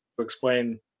to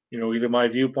explain, either my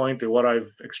viewpoint or what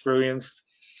I've experienced,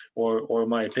 or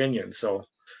my opinion. So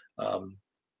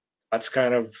that's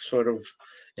kind of sort of,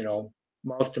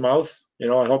 mouth to mouth. I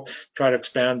hope to try to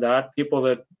expand that. People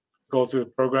that go through the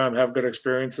program have good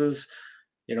experiences.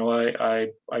 I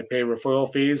pay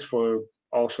referral fees for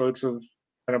all sorts of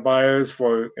kind of buyers,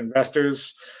 for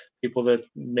investors, people that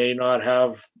may not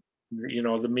have,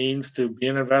 the means to be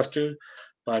an investor,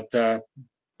 but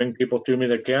bring people to me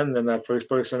that can. Then that first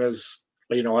person is,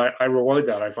 I reward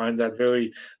that. I find that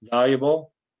very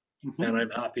valuable, and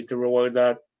I'm happy to reward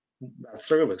that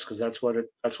service, because that's what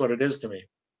it is to me.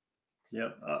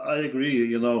 Yeah, I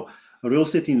agree. Real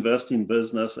estate investing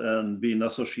business and being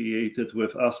associated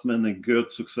with as many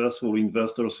good, successful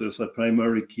investors is a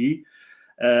primary key.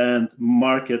 And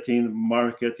marketing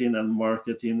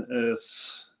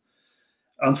is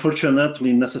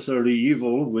unfortunately necessarily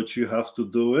evil, which you have to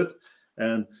do it.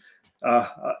 And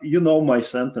my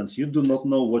sentence, you do not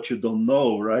know what you don't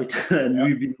know, right? And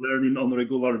we've been learning on a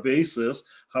regular basis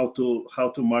how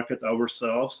to market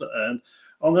ourselves. And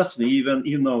honestly, even,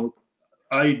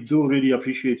 I do really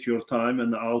appreciate your time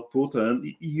and output,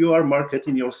 and you are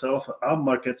marketing yourself. I'm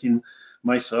marketing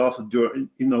myself,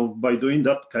 by doing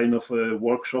that kind of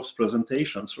workshops,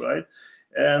 presentations, right?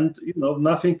 And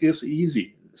nothing is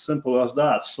easy, simple as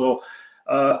that. So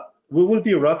we will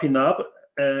be wrapping up.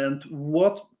 And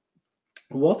what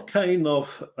kind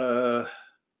of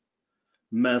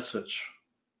message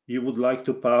you would like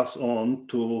to pass on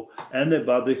to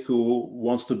anybody who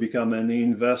wants to become an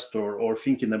investor or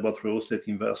thinking about real estate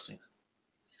investing?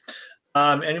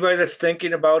 Anybody that's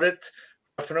thinking about it,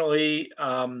 definitely,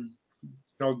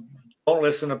 don't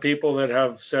listen to people that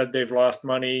have said they've lost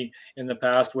money in the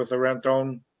past with a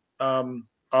rent-own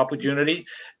opportunity.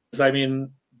 I mean,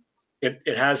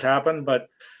 it has happened, but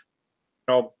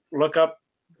look up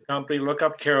the company, look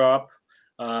up CareOp.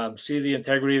 See the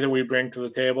integrity that we bring to the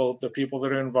table, the people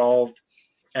that are involved,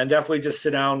 and definitely just sit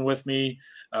down with me,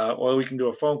 or we can do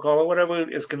a phone call or whatever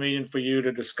is convenient for you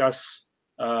to discuss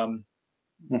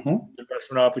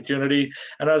investment opportunity.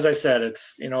 And as I said,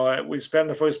 it's we spend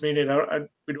the first meeting,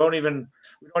 we don't even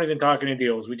talk any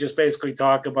deals. We just basically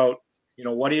talk about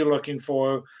what are you looking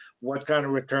for, what kind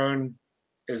of return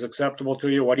is acceptable to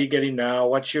you, what are you getting now,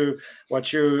 what's your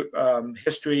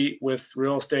history with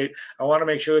real estate. I want to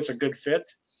make sure it's a good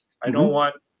fit. I don't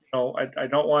want I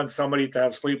don't want somebody to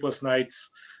have sleepless nights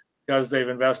because they've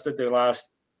invested their last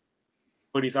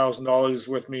 $30,000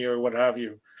 with me or what have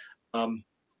you. I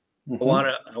want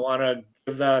to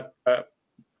give that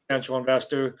potential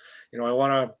investor, I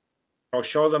want to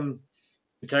show them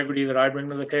integrity that I bring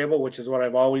to the table, which is what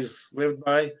I've always lived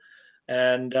by,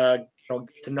 and get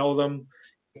to know them,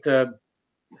 to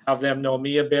have them know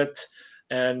me a bit,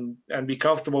 and be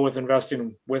comfortable with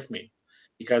investing with me.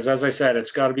 Because as I said,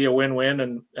 it's got to be a win-win,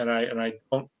 and I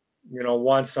don't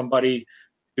want somebody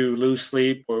to lose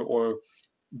sleep or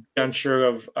be unsure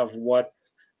of what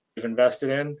they've invested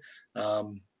in.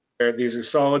 These are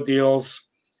solid deals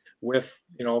with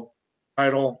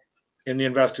title in the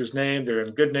investor's name. They're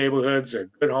in good neighborhoods, they're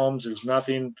good homes. There's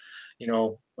nothing,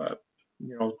 there's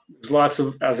lots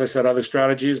of, as I said, other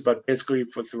strategies, but basically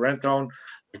for the rent-own,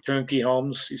 they're turnkey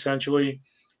homes essentially.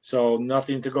 So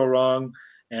nothing to go wrong.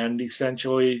 And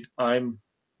essentially, I'm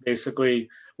basically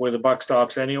where the buck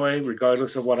stops anyway,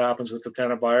 regardless of what happens with the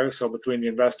tenant buyer. So between the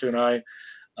investor and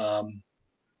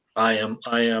I am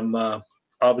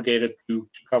obligated to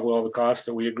cover all the costs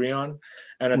that we agree on,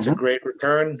 and it's a great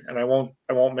return. And I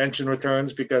won't mention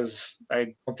returns because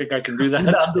I don't think I can do that.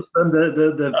 I understand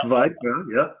the vibe.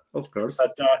 Yeah, of course.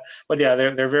 But yeah,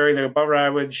 they're above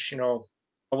average,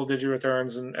 double-digit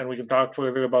returns, and we can talk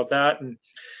further about that. And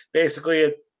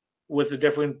basically, with the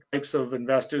different types of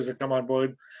investors that come on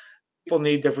board, people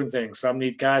need different things. Some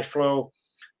need cash flow.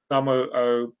 Some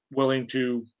are willing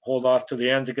to hold off to the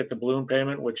end to get the balloon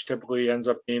payment, which typically ends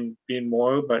up being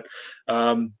more. But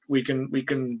we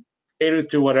can cater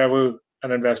to whatever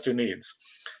an investor needs.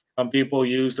 Some people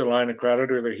use their line of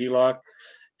credit or their HELOC,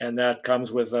 and that comes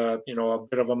with a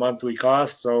bit of a monthly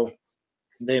cost. So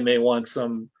they may want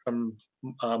some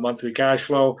monthly cash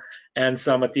flow and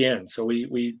some at the end. So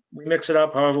we mix it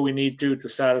up however we need to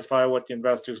satisfy what the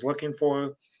investor is looking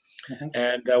for.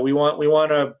 And we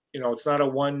want to, it's not a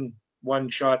one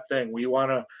shot thing. We want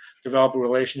to develop a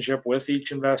relationship with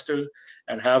each investor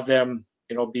and have them,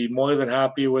 be more than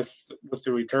happy with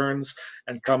the returns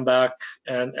and come back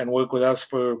and work with us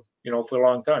for a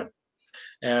long time,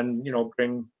 and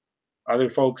bring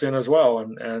other folks in as well.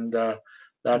 And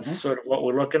that's sort of what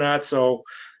we're looking at. So,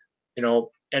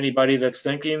 anybody that's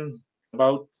thinking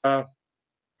about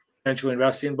potentially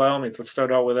investing, by all means, let's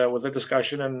start out with a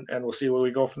discussion, and we'll see where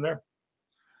we go from there.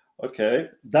 Okay,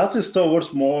 that is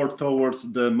more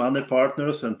towards the money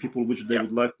partners and people which they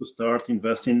would like to start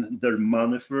investing their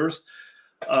money first.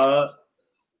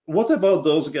 What about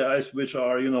those guys which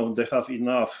are, they have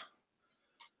enough,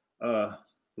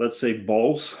 let's say,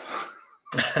 balls?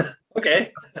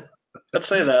 Okay, let's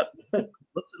say that.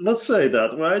 Let's say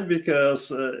that, right?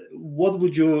 Because what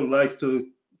would you like to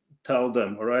tell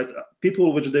them, right?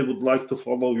 People which they would like to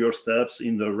follow your steps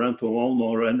in the rent-to-own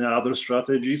or any other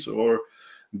strategies, or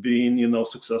being,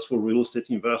 successful real estate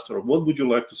investor. What would you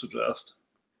like to suggest?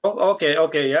 Oh,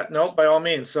 okay, yeah, no, by all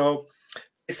means. So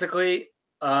basically,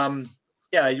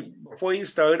 before you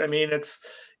start, I mean, it's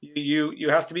you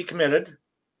have to be committed,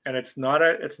 and it's not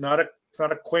a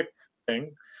quick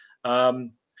thing.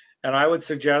 And I would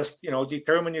suggest,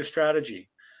 determine your strategy.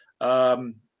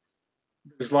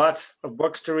 There's lots of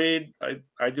books to read.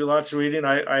 I do lots of reading.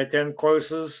 I attend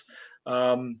courses,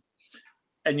 and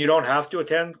you don't have to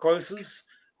attend courses.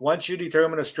 Once you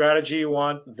determine a strategy you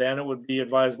want, then it would be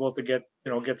advisable to get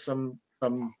some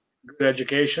good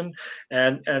education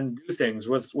and do things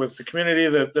with the community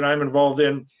that I'm involved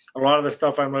in. A lot of the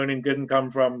stuff I'm learning didn't come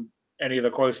from any of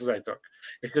the courses I took.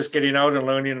 It's just getting out and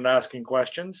learning and asking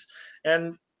questions.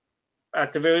 And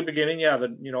at the very beginning,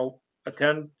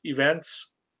 attend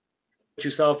events, put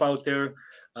yourself out there,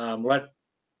 let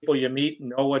people you meet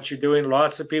know what you're doing.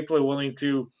 Lots of people are willing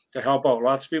to help out.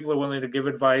 Lots of people are willing to give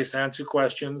advice, answer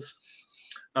questions.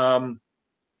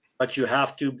 But you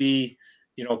have to be,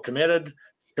 committed.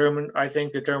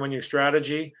 Determine your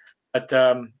strategy. But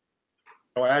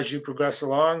as you progress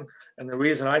along, and the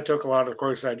reason I took a lot of the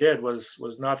course I did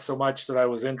was not so much that I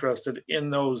was interested in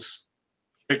those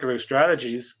particular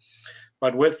strategies,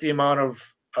 but with the amount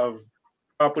of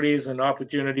properties and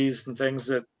opportunities and things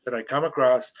that I come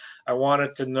across, I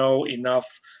wanted to know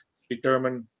enough to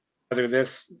determine whether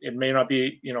it may not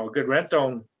be, a good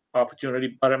rent-own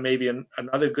opportunity, but it may be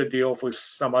another good deal for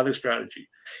some other strategy,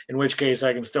 in which case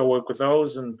I can still work with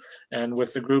those, and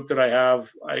with the group that I have,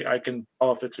 I can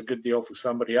tell if it's a good deal for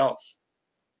somebody else.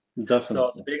 Definitely.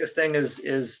 So the biggest thing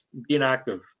is being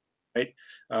active, right?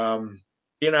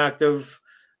 Being active,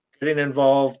 getting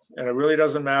involved, and it really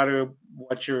doesn't matter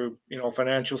what your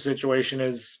financial situation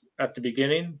is at the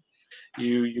beginning.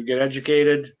 You get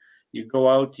educated, you go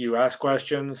out, you ask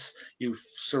questions, you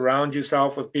surround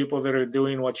yourself with people that are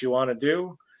doing what you want to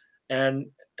do, and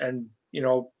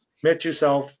commit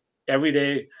yourself every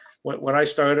day. When I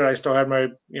started, I still had my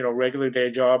regular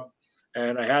day job,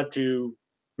 and I had to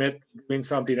commit doing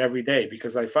something every day,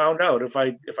 because I found out if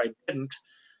I didn't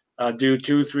do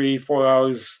 2, 3, 4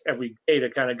 hours every day to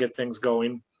kind of get things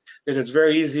going, that it's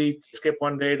very easy to skip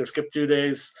one day, to skip 2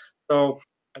 days. So,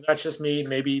 and that's just me.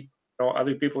 Maybe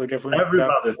other people are different.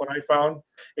 Everybody. That's what I found,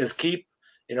 is keep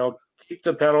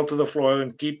the pedal to the floor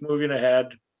and keep moving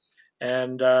ahead,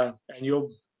 and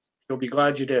you'll be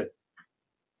glad you did.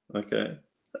 Okay,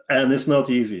 and it's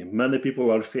not easy. Many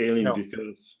people are failing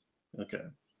because. Okay.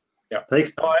 Yeah.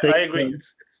 I agree.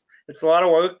 It's a lot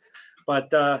of work, but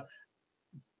trying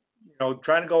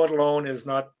to go it alone is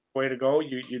not the way to go.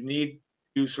 You need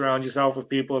to surround yourself with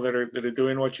people that are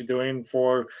doing what you're doing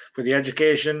for the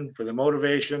education, for the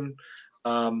motivation,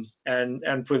 and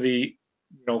for the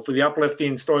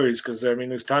uplifting stories, because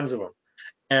there's tons of them,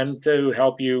 and to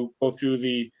help you go through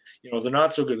the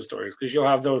not so good stories, because you'll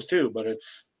have those too. But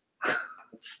it's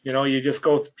you just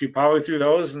you power through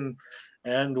those, and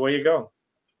away you go.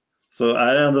 So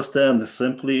I understand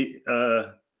simply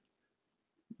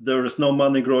there is no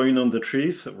money growing on the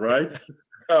trees, right?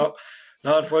 No,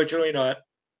 unfortunately not.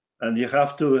 And you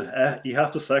have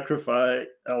to sacrifice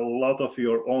a lot of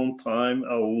your own time,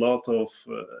 a lot of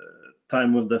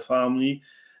time with the family,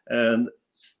 and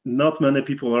not many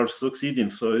people are succeeding.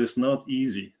 So it's not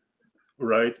easy,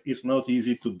 right? It's not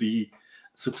easy to be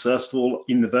successful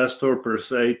investor per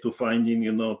se, to finding,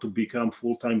 to become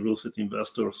full-time real estate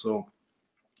investor. So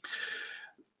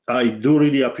I do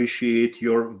really appreciate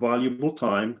your valuable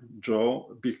time,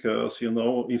 Joe, because,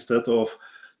 instead of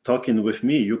talking with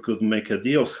me, you could make a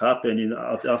deals happening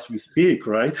as we speak,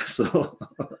 right? So,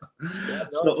 Yeah,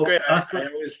 no, it's great. I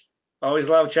always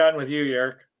love chatting with you,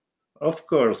 Eric. Of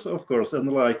course,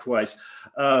 and likewise.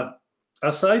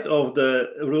 Aside of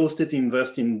the real estate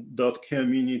investing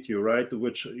community, right,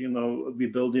 which, we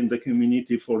building the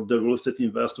community for the real estate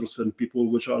investors and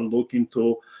people which are looking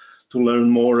to learn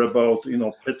more about,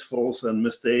 pitfalls and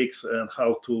mistakes and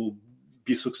how to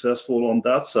be successful on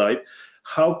that side,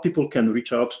 how people can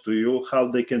reach out to you, how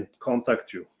they can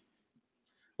contact you.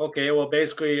 Okay, well,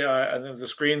 basically, the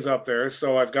screen's up there.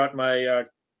 So I've got my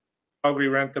Calgary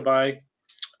Rent to Buy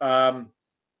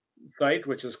site,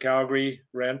 which is Calgary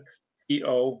Rent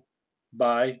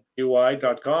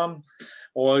by.com,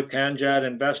 or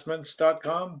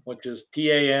tanjadinvestments.com, which is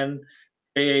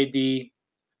TANJAD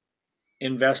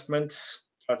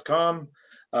investments.com.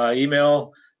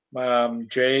 Email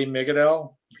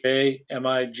jmigadel,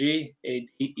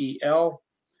 JMIGADEL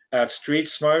at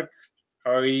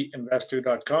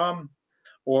streetsmart.reinvestor.com,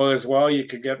 or as well, you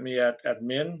could get me at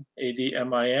admin,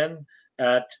 ADMIN,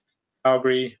 at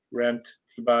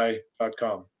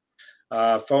calgaryrenttobuy.com.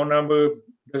 Phone number,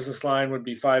 business line would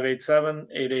be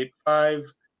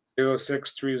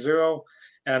 587-885-0630,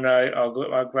 and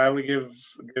I'll gladly give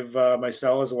my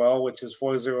cell as well, which is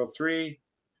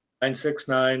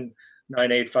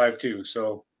 403-969-9852.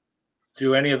 So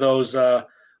through any of those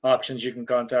options, you can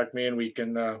contact me, and we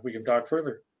can talk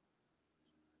further.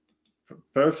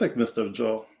 Perfect, Mr.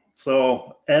 Joe.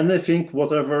 So anything,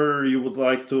 whatever you would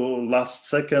like to last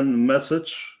second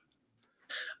message?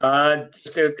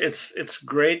 It's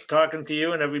great talking to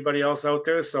you and everybody else out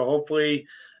there. So hopefully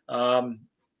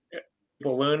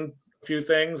people learn a few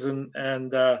things and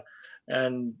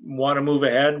want to move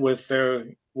ahead with their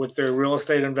real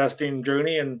estate investing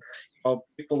journey. And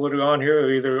people that are on here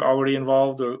are either already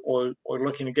involved or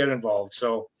looking to get involved.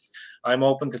 So I'm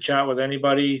open to chat with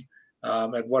anybody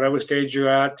at whatever stage you're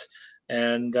at.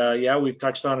 And yeah, we've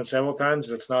touched on it several times.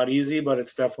 It's not easy, but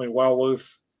it's definitely well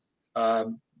worth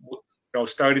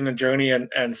starting the journey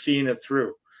and seeing it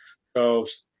through. So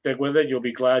stick with it. You'll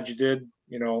be glad you did,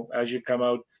 as you come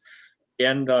out the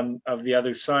end of the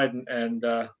other side and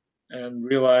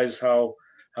realize how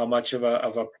much of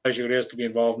a pleasure it is to be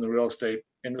involved in the real estate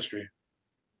industry.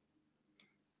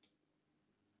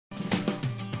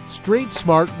 Street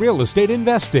Smart Real Estate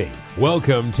Investing.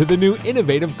 Welcome to the new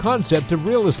innovative concept of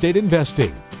real estate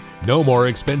investing. No more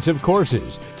expensive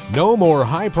courses. No more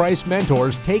high-priced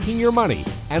mentors taking your money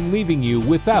and leaving you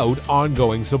without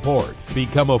ongoing support.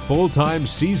 Become a full-time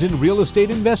seasoned real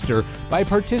estate investor by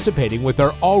participating with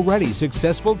our already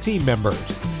successful team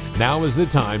members. Now is the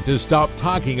time to stop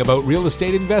talking about real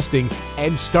estate investing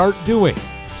and start doing.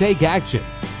 Take action.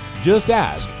 Just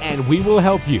ask and we will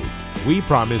help you. We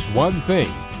promise one thing: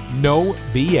 no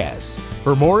BS.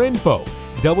 For more info,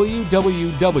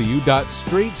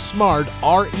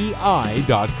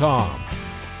 www.streetsmartrei.com.